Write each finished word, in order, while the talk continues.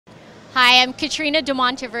Hi, I'm Catrina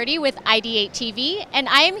Demonteverde with IdeateTV, and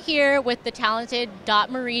I am here with the talented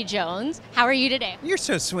Marie Jones. How are you today? You're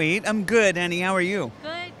so sweet. I'm good, Annie. How are you?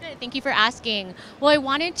 Good, good. Thank you for asking. Well, I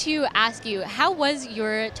wanted to ask you, how was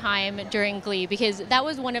your time during Glee? Because that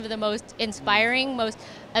was one of the most inspiring, most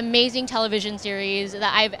amazing television series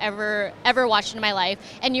that I've ever watched in my life.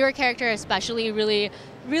 And your character especially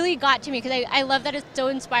really got to me because I love that it's so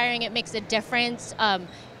inspiring. It makes a difference.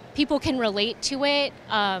 People can relate to it.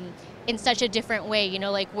 In such a different way, you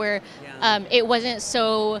know, like where it wasn't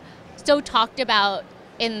so talked about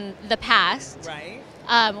in the past, Right.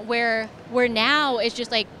 where now it's just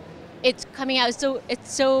like it's coming out, so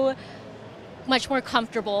it's so much more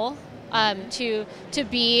comfortable to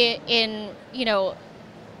be in, you know,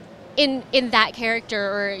 in that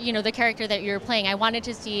character, or you know, the character that you're playing. I wanted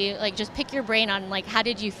to see, like, just pick your brain on, like, how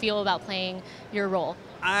did you feel about playing your role?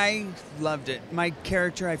 I loved it. My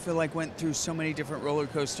character, I feel like, went through so many different roller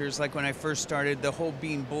coasters. Like when I first started, the whole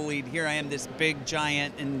being bullied. Here I am, this big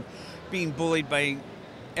giant, and being bullied by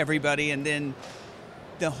everybody. And then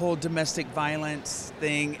the whole domestic violence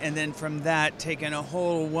thing. And then from that, taking a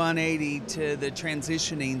whole 180 to the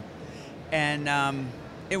transitioning. And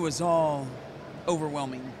it was all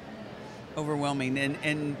overwhelming.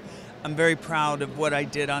 And I'm very proud of what I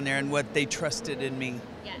did on there and what they trusted in me.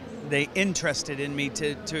 Yes. They entrusted in me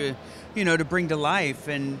to you know, to bring to life.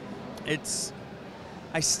 And it's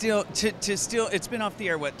it's been off the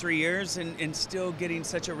air, what, 3 years, and still getting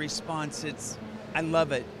such a response. I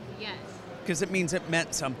love it. Yes. Because it means it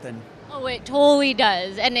meant something. Oh, it totally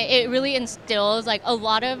does, and it really instills like a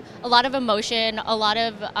lot of emotion, a lot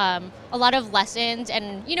of lessons,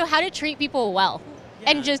 and you know, how to treat people well,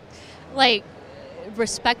 and just like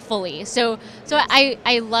respectfully. So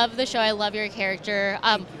I love the show. I love your character.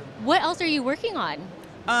 What else are you working on?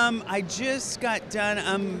 I just got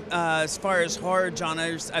done as far as horror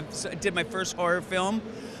genres. I did my first horror film.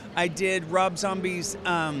 I did Rob Zombie's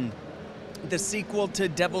the sequel to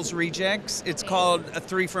Devil's Rejects. It's called A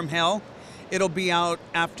Three from Hell. It'll be out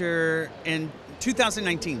in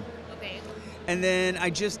 2019. Okay. And then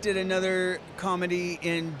I just did another comedy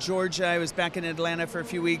in Georgia. I was back in Atlanta for a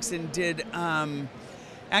few weeks and did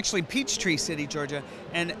actually Peachtree City, Georgia,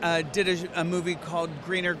 and did a movie called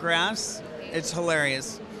Greener Grass. It's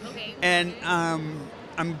hilarious. Okay. And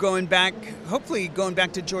I'm going back, hopefully going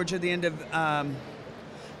back to Georgia the end of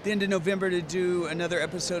November to do another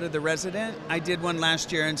episode of The Resident. I did one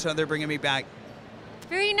last year, and so they're bringing me back.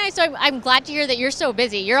 Very nice. So I'm glad to hear that you're so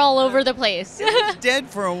busy. You're all over the place. It was dead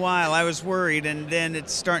for a while. I was worried, and then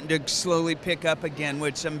it's starting to slowly pick up again,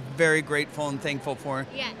 which I'm very grateful and thankful for.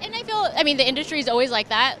 Yeah, and I mean, the industry is always like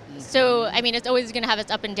that. So, I mean, it's always going to have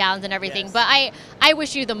its up and downs and everything. Yes. But I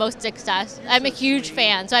wish you the most success. I'm a huge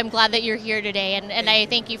fan, so I'm glad that you're here today, and I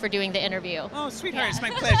thank you for doing the interview. Oh, sweetheart, It's my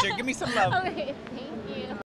pleasure. Give me some love. Okay, thank you.